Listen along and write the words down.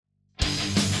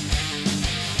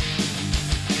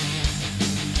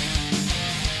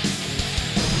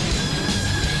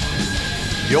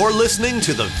You're listening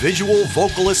to the Visual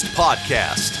Vocalist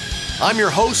Podcast. I'm your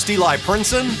host, Eli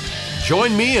Princeton.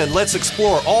 Join me and let's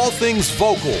explore all things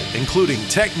vocal, including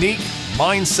technique,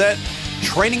 mindset,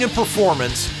 training, and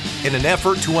performance in an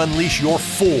effort to unleash your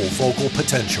full vocal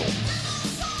potential.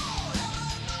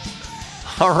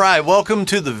 All right, welcome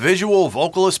to the Visual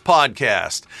Vocalist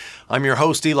Podcast. I'm your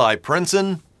host, Eli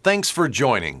Princeton. Thanks for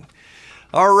joining.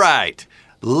 All right,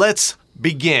 let's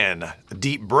begin.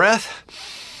 Deep breath.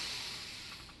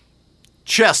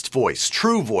 Chest voice,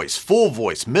 true voice, full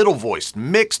voice, middle voice,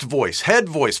 mixed voice, head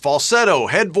voice, falsetto,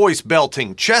 head voice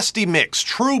belting, chesty mix,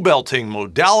 true belting,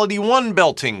 modality 1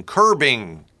 belting,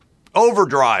 curbing,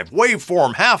 overdrive,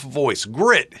 waveform, half voice,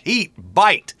 grit, heat,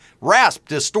 bite, rasp,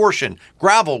 distortion,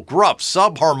 gravel, gruff,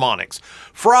 subharmonics,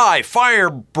 fry, fire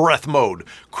breath mode,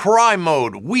 cry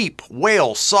mode, weep,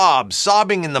 wail, sob,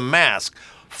 sobbing in the mask,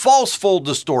 false fold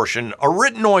distortion,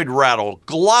 arytenoid rattle,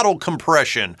 glottal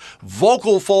compression,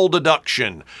 vocal fold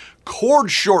adduction,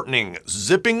 chord shortening,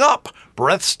 zipping up,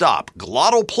 breath stop,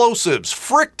 glottal plosives,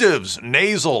 frictives,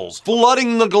 nasals,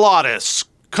 flooding the glottis,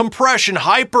 compression,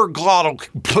 glottal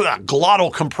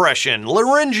compression,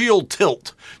 laryngeal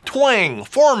tilt, twang,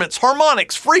 formants,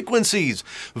 harmonics, frequencies,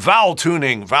 vowel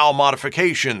tuning, vowel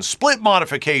modification, split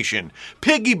modification,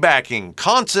 piggybacking,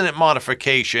 consonant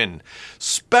modification,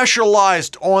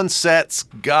 specialized onsets.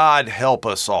 God help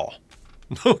us all.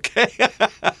 Okay?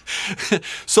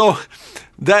 So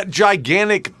that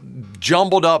gigantic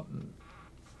jumbled up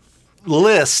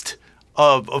list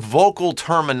of vocal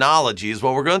terminology is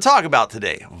what we're going to talk about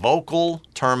today. Vocal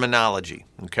terminology,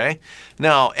 okay?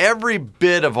 Now, every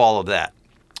bit of all of that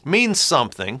means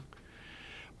something,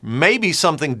 maybe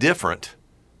something different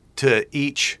to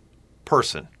each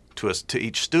person, to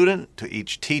each student, to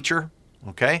each teacher,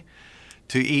 okay?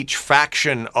 To each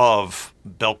faction of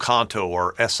bel canto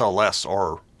or SLS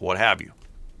or what have you,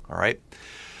 all right?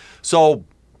 So,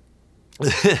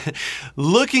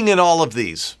 looking at all of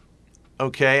these,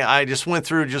 okay, I just went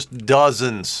through just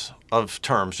dozens of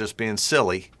terms, just being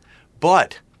silly,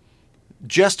 but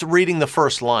just reading the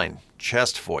first line,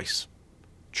 chest voice,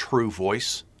 true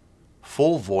voice,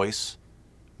 full voice,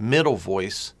 middle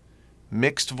voice,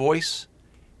 mixed voice,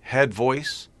 head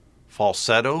voice,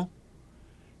 falsetto,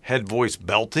 head voice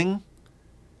belting,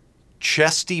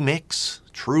 chesty mix,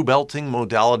 true belting,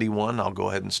 modality 1. I'll go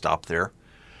ahead and stop there.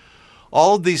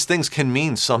 All of these things can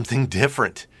mean something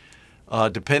different.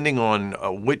 Depending on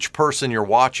which person you're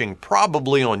watching,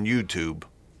 probably on YouTube,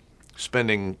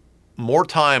 spending more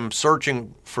time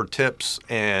searching for tips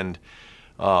and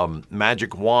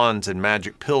magic wands and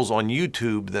magic pills on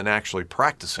YouTube than actually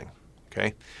practicing,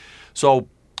 okay? So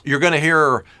you're going to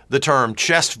hear the term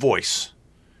chest voice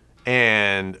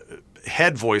and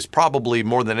head voice probably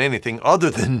more than anything other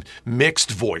than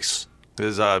mixed voice.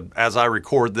 Because as I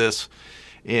record this,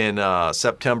 in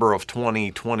September of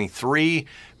 2023,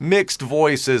 mixed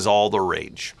voice is all the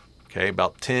rage. Okay,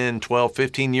 about 10, 12,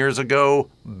 15 years ago,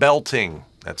 belting,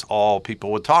 that's all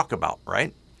people would talk about,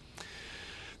 right?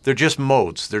 They're just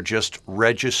modes, they're just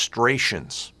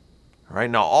registrations,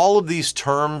 right? Now, all of these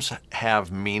terms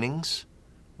have meanings,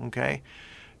 okay?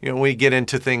 You know, we get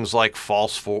into things like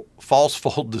false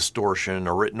fold distortion,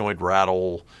 arytenoid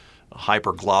rattle,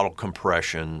 hyperglottal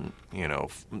compression, you know,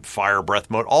 fire breath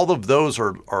mode. All of those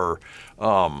are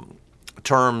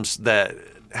terms that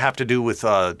have to do with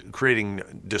creating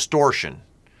distortion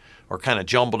or kind of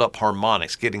jumbled up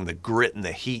harmonics, getting the grit and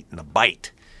the heat and the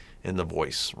bite in the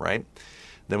voice, right?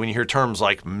 Then when you hear terms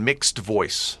like mixed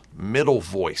voice, middle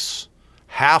voice,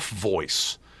 half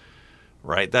voice,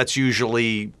 right? That's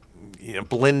usually, you know,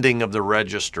 blending of the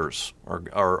registers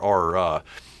or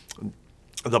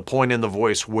the point in the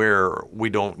voice where we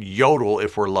don't yodel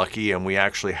if we're lucky and we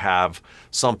actually have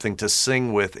something to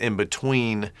sing with in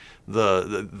between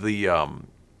the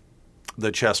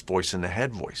chest voice and the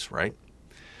head voice, right?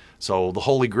 So the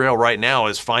holy grail right now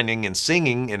is finding and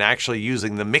singing and actually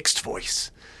using the mixed voice.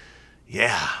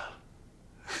 Yeah.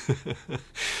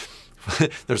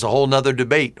 There's a whole nother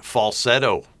debate,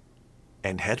 falsetto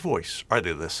and head voice. Are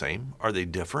they the same? Are they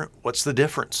different? What's the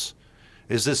difference?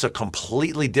 Is this a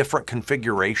completely different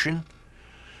configuration?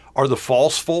 Are the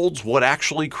false folds what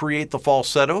actually create the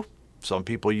falsetto? Some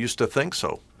people used to think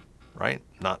so, right?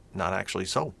 Not actually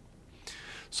so.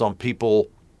 Some people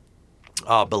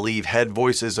believe head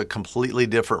voice is a completely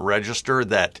different register,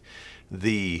 that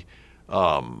the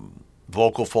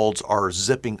vocal folds are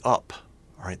zipping up.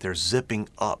 All right, they're zipping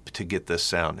up to get this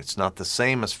sound. It's not the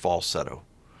same as falsetto.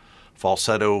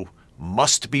 Falsetto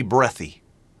must be breathy,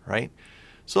 right?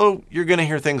 So you're going to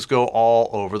hear things go all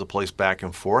over the place, back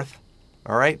and forth.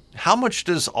 All right. How much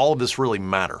does all of this really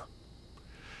matter?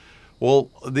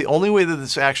 Well, the only way that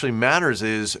this actually matters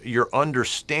is your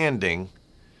understanding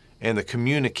and the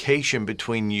communication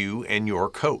between you and your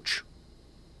coach.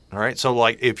 All right. So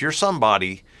like if you're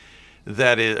somebody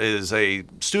that is a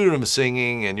student of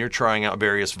singing and you're trying out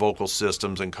various vocal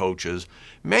systems and coaches,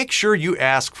 make sure you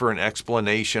ask for an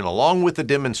explanation along with the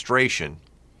demonstration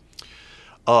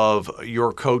of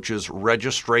your coach's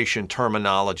registration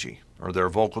terminology or their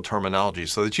vocal terminology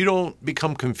so that you don't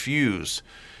become confused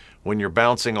when you're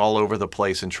bouncing all over the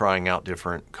place and trying out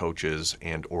different coaches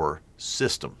and or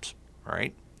systems. All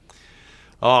right.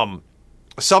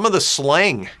 Some of the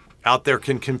slang out there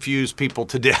can confuse people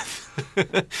to death.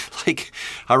 Like,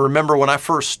 I remember when I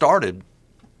first started,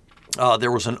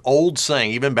 there was an old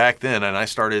saying, even back then, and I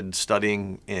started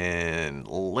studying in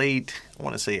late, I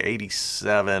want to say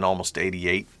 87, almost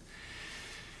 88.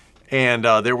 And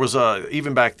there was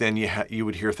even back then, you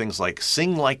would hear things like,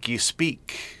 sing like you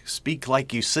speak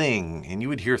like you sing. And you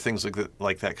would hear things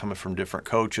like that coming from different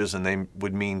coaches, and they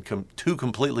would mean two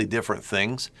completely different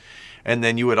things. And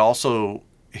then you would also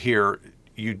hear,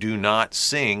 you do not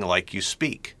sing like you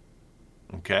speak.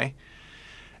 Okay?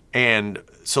 And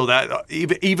so that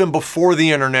even before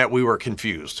the internet, we were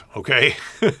confused. Okay?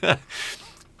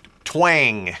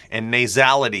 Twang and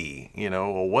nasality,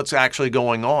 what's actually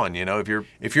going on?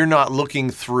 If you're not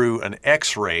looking through an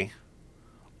X-ray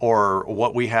or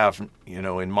what we have,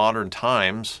 in modern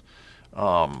times,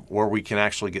 where we can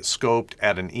actually get scoped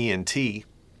at an ENT,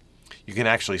 you can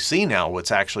actually see now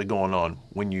what's actually going on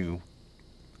when you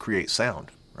create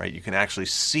sound, right? You can actually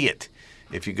see it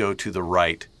if you go to the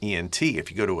right ENT.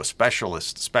 If you go to a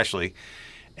specialist, especially,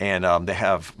 and they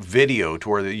have video to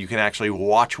where you can actually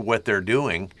watch what they're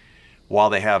doing while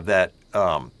they have that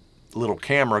little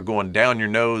camera going down your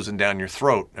nose and down your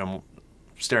throat and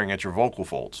staring at your vocal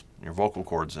folds, your vocal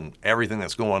cords, and everything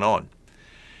that's going on.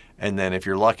 And then if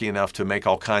you're lucky enough to make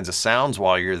all kinds of sounds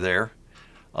while you're there,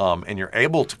 and you're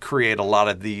able to create a lot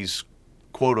of these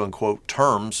quote-unquote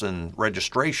terms and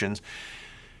registrations,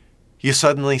 you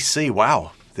suddenly see,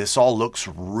 wow, this all looks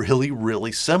really,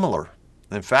 really similar.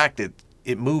 In fact,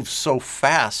 it moves so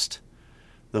fast,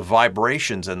 the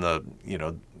vibrations and the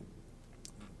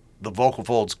vocal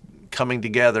folds coming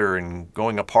together and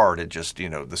going apart, it just,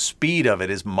 the speed of it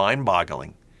is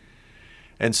mind-boggling.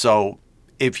 And so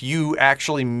if you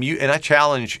actually mute, and I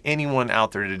challenge anyone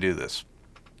out there to do this,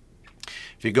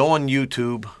 if you go on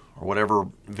YouTube or whatever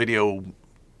video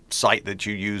site that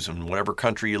you use in whatever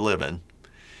country you live in,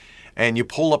 and you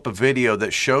pull up a video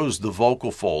that shows the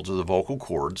vocal folds or the vocal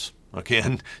cords,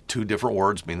 again, two different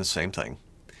words mean the same thing.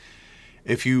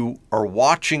 If you are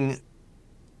watching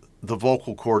the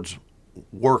vocal cords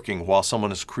working while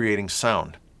someone is creating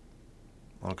sound,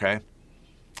 okay,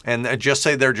 and just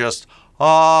say they're just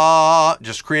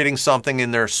creating something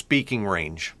in their speaking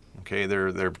range, okay,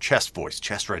 their chest voice,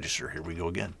 chest register. Here we go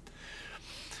again.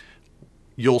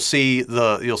 You'll see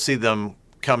them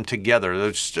come together.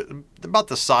 They're just about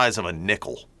the size of a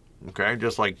nickel, okay?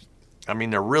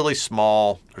 They're really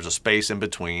small. There's a space in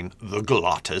between the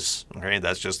glottis, okay?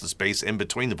 That's just the space in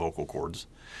between the vocal cords.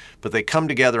 But they come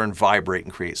together and vibrate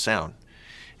and create sound.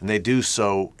 And they do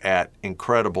so at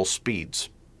incredible speeds,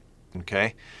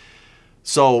 okay?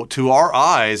 So to our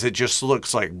eyes, it just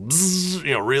looks like,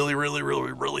 really, really,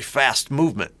 really, really fast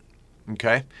movement,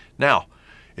 okay? Now,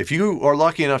 if you are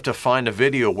lucky enough to find a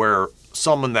video where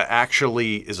someone that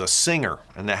actually is a singer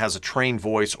and that has a trained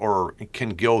voice or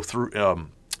can go through,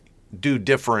 do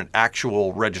different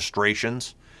actual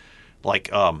registrations, like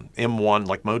M1,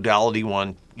 like modality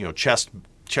 1, chest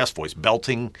voice,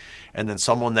 belting, and then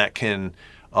someone that can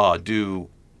do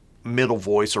middle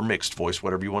voice or mixed voice,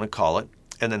 whatever you want to call it,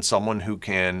 and then someone who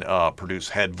can produce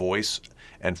head voice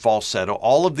and falsetto,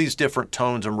 all of these different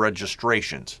tones and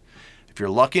registrations. If you're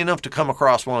lucky enough to come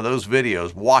across one of those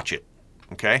videos, watch it,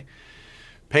 okay?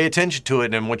 Pay attention to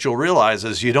it, and what you'll realize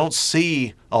is you don't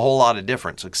see a whole lot of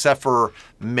difference, except for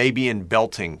maybe in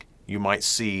belting, you might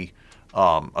see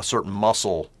a certain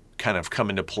muscle kind of come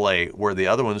into play, where the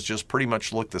other ones just pretty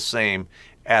much look the same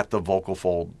at the vocal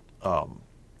fold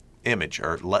image,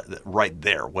 or right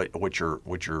there, what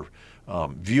you're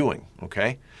viewing,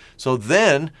 okay? So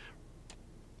then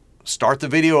start the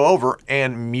video over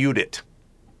and mute it,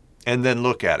 and then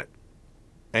look at it.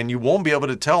 And you won't be able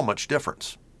to tell much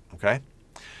difference, okay?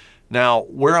 Now,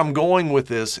 where I'm going with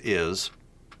this is,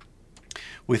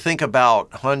 we think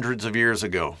about hundreds of years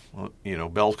ago,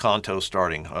 bel canto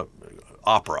starting,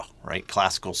 opera, right?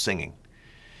 Classical singing.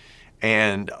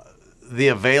 And the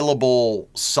available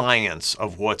science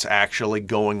of what's actually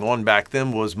going on back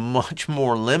then was much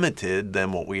more limited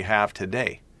than what we have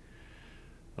today.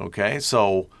 Okay,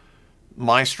 so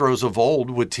maestros of old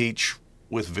would teach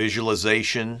with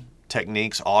visualization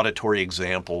techniques, auditory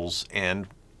examples, and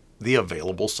the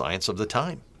available science of the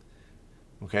time.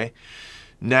 Okay?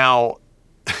 Now,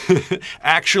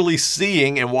 actually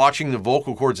seeing and watching the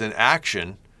vocal cords in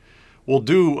action will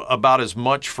do about as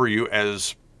much for you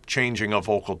as changing a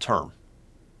vocal term.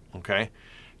 Okay?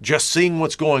 Just seeing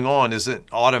what's going on isn't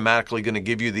automatically going to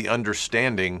give you the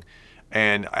understanding,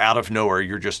 and out of nowhere,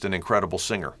 you're just an incredible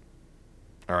singer.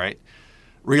 All right?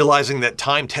 Realizing that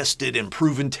time-tested and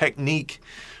proven technique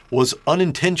was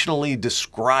unintentionally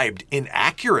described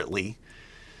inaccurately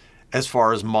as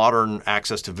far as modern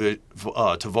access to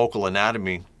vocal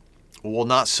anatomy will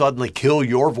not suddenly kill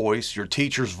your voice, your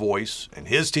teacher's voice, and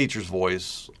his teacher's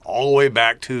voice, all the way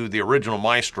back to the original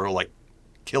maestro, like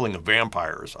killing a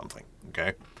vampire or something,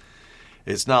 okay?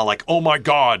 It's not like, oh my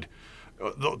God,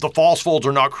 the false folds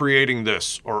are not creating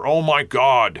this, or oh my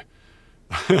God,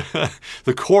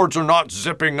 the chords are not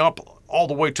zipping up all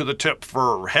the way to the tip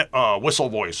for whistle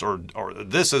voice, or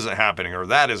this isn't happening, or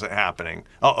that isn't happening.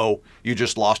 Uh-oh, you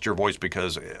just lost your voice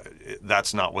because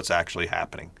that's not what's actually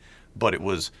happening. But it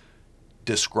was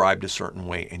described a certain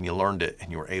way, and you learned it,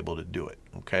 and you were able to do it,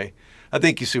 okay? I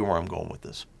think you see where I'm going with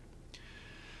this.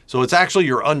 So it's actually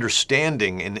your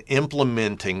understanding and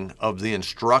implementing of the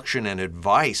instruction and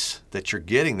advice that you're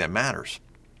getting that matters.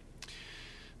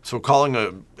 So calling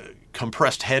a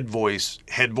compressed head voice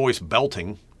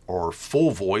belting or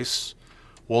full voice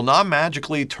will not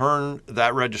magically turn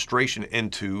that registration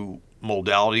into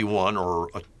modality 1 or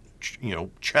a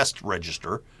chest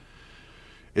register.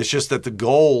 It's just that the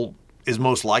goal is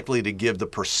most likely to give the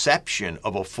perception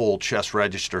of a full chest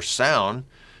register sound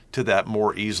to that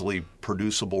more easily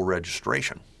producible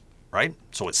registration, right?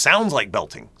 So it sounds like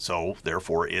belting, so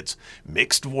therefore it's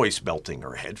mixed voice belting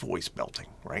or head voice belting,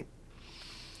 right?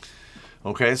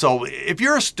 Okay, so if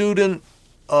you're a student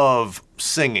of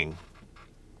singing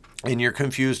and you're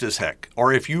confused as heck,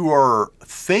 or if you are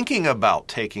thinking about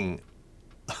taking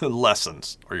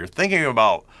lessons, or you're thinking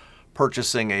about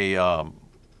purchasing a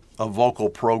vocal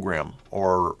program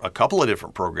or a couple of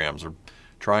different programs, or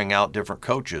trying out different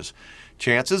coaches,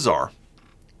 chances are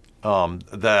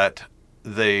that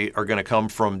they are going to come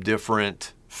from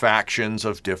different factions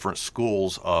of different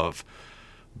schools of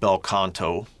bel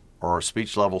canto or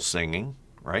speech level singing,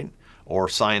 right? Or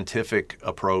scientific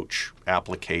approach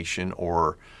application,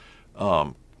 or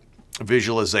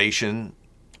visualization,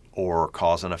 or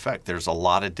cause and effect. There's a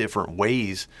lot of different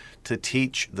ways to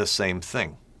teach the same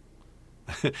thing.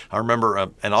 I remember,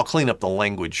 and I'll clean up the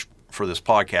language for this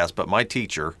podcast, but my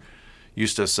teacher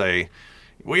used to say,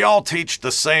 we all teach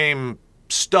the same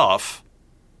stuff,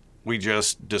 we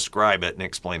just describe it and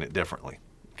explain it differently.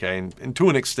 Okay, and to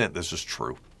an extent, this is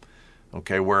true.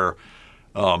 Okay, where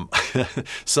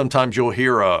sometimes you'll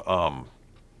hear a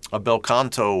bel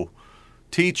canto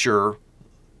teacher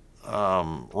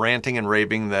ranting and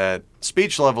raving that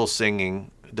speech level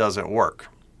singing doesn't work,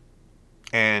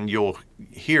 and you'll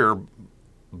hear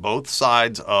both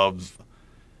sides of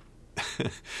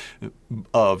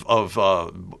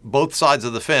both sides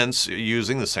of the fence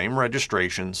using the same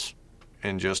registrations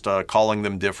and just calling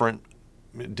them different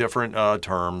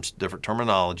terms, different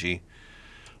terminology,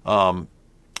 and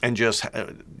just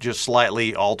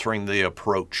slightly altering the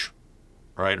approach,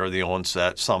 right, or the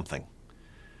onset, something,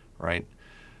 right?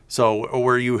 So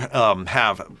where you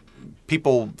have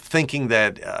people thinking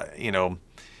that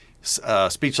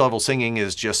speech level singing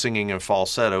is just singing in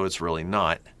falsetto, it's really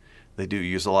not. They do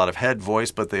use a lot of head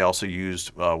voice, but they also use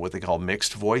what they call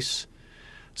mixed voice.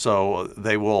 So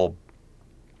they will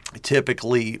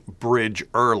typically bridge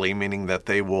early, meaning that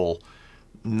they will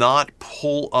not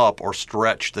pull up or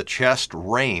stretch the chest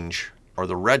range or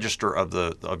the register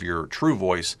of your true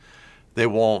voice. They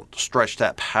won't stretch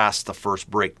that past the first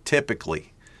break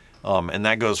typically. And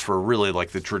that goes for really like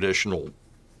the traditional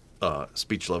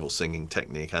speech level singing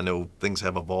technique. I know things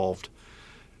have evolved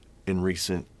in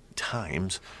recent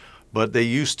times, but they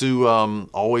used to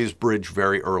always bridge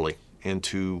very early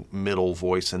into middle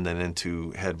voice and then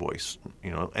into head voice.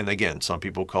 And again, some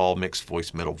people call mixed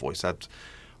voice middle voice.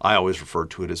 I always refer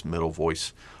to it as middle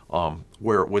voice,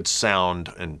 where it would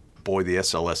sound, and boy, the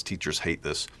SLS teachers hate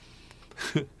this.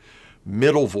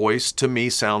 Middle voice to me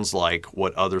sounds like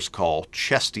what others call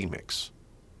chesty mix.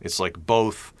 It's like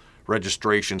both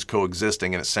registrations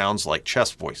coexisting, and it sounds like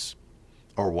chest voice,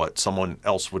 or what someone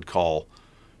else would call,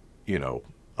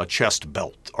 a chest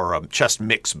belt or a chest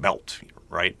mix belt,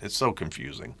 right? It's so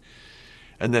confusing.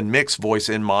 And then mixed voice,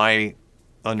 in my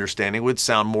understanding, would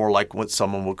sound more like what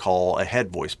someone would call a head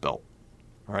voice belt,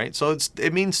 right? So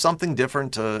it means something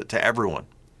different to everyone.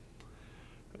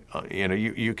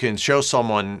 You can show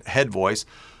someone head voice,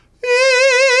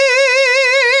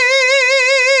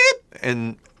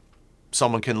 and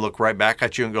someone can look right back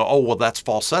at you and go, oh, well, that's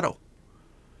falsetto.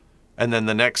 And then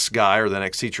the next guy or the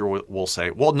next teacher will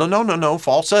say, well, no.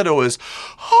 Falsetto is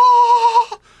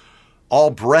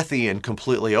all breathy and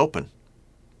completely open.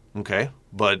 Okay.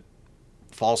 But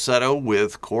falsetto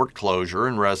with chord closure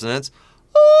and resonance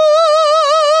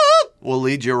will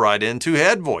lead you right into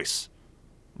head voice.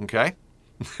 Okay.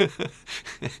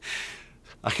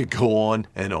 I could go on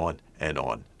and on and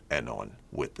on and on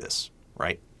with this,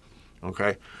 right?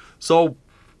 Okay. So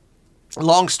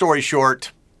long story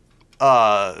short,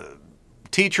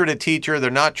 teacher to teacher, they're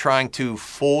not trying to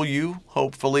fool you.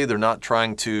 Hopefully, they're not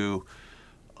trying to.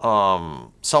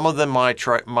 Some of them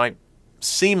might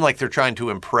seem like they're trying to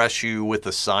impress you with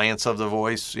the science of the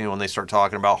voice. You know, when they start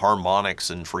talking about harmonics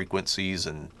and frequencies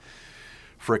and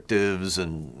frictives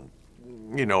and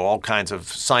all kinds of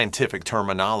scientific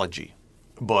terminology.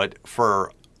 But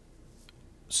for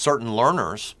certain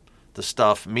learners, the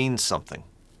stuff means something.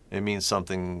 It means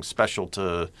something special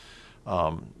to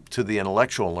the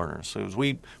intellectual learners. So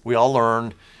we all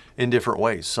learn in different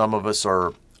ways. Some of us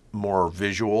are more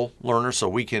visual learners,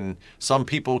 so some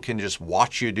people can just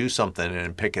watch you do something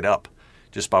and pick it up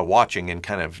just by watching and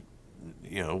kind of,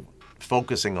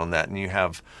 focusing on that. And you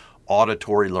have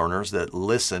auditory learners that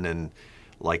listen and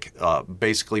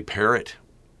basically parrot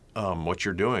what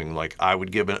you're doing. Like I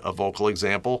would give a vocal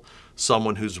example.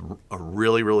 Someone who's a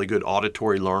really, really good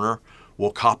auditory learner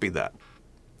will copy that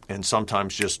and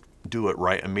sometimes just do it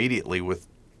right immediately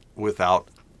without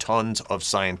tons of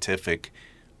scientific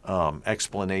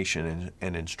explanation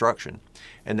and instruction.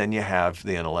 And then you have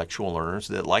the intellectual learners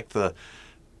that like the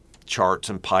charts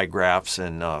and pie graphs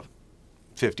and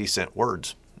 50-cent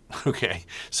words. Okay,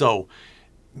 so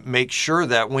make sure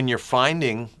that when you're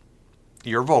finding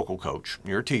your vocal coach,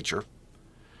 your teacher,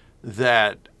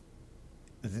 that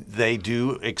they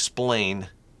do explain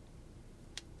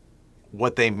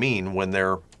what they mean when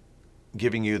they're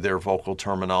giving you their vocal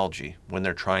terminology, when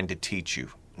they're trying to teach you,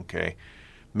 okay?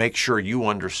 Make sure you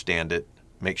understand it.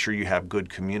 Make sure you have good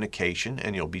communication,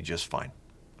 and you'll be just fine,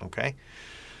 okay?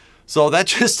 So that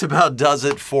just about does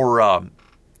it for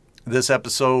this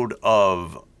episode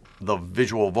of the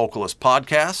Visual Vocalist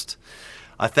Podcast.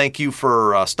 I thank you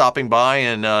for stopping by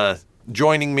and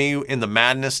joining me in the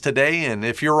madness today. And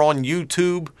if you're on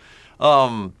YouTube,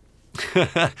 I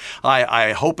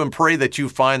hope and pray that you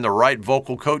find the right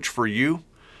vocal coach for you,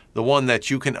 the one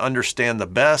that you can understand the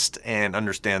best and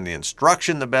understand the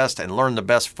instruction the best and learn the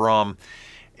best from,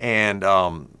 and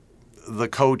the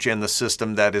coach and the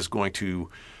system that is going to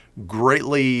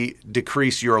greatly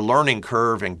decrease your learning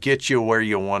curve and get you where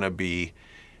you want to be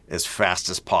as fast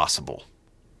as possible.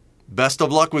 Best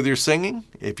of luck with your singing.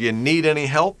 If you need any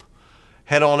help,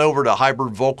 head on over to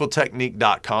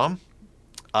hybridvocaltechnique.com.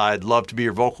 I'd love to be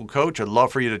your vocal coach. I'd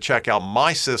love for you to check out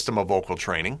my system of vocal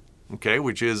training, okay,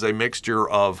 which is a mixture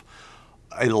of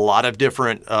a lot of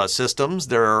different systems.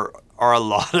 There are a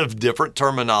lot of different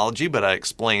terminology, but I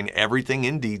explain everything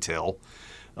in detail,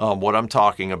 what I'm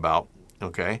talking about,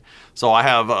 okay? So I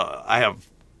have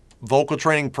vocal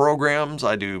training programs.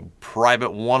 I do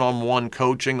private one-on-one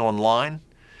coaching online.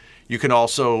 You can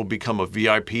also become a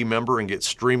VIP member and get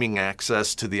streaming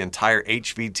access to the entire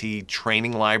HVT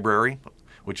training library,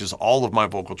 which is all of my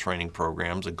vocal training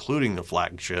programs, including the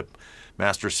flagship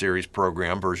Master Series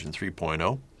program, version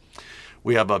 3.0.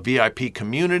 We have a VIP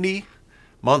community,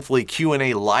 monthly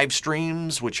Q&A live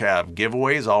streams, which have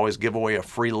giveaways. I always give away a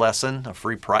free lesson, a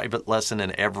free private lesson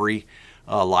in every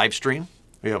live stream.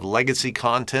 We have legacy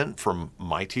content from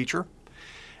my teacher.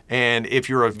 And if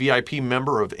you're a VIP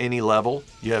member of any level,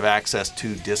 you have access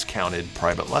to discounted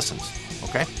private lessons,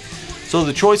 okay? So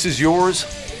the choice is yours.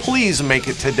 Please make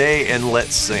it today and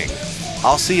let's sing.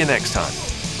 I'll see you next time.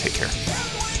 Take care.